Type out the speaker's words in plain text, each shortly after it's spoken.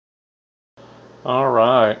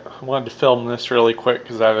Alright, I wanted to film this really quick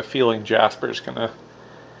because I have a feeling Jasper's gonna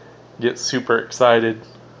get super excited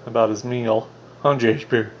about his meal. Huh,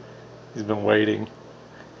 Jasper? He's been waiting.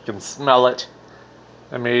 You can smell it.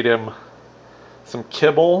 I made him some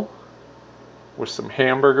kibble with some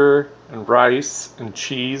hamburger and rice and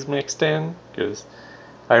cheese mixed in because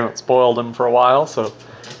I haven't spoiled him for a while. So,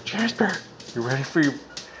 Jasper, you ready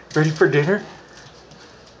for dinner?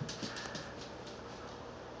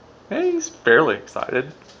 Hey, he's fairly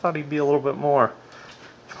excited. Thought he'd be a little bit more.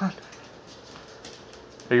 Come on.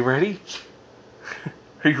 Are you ready?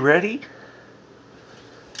 Are you ready?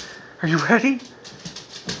 Are you ready?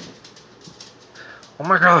 Oh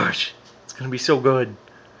my gosh, it's gonna be so good.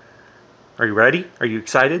 Are you ready? Are you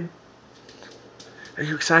excited? Are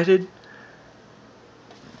you excited?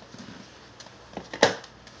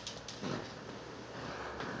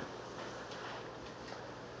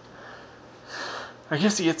 I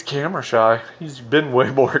guess he gets camera shy. He's been way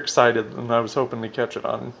more excited than I was hoping to catch it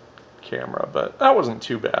on camera, but that wasn't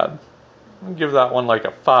too bad. I'll give that one like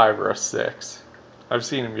a 5 or a 6. I've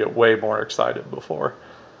seen him get way more excited before.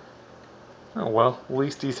 Oh well, at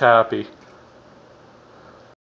least he's happy.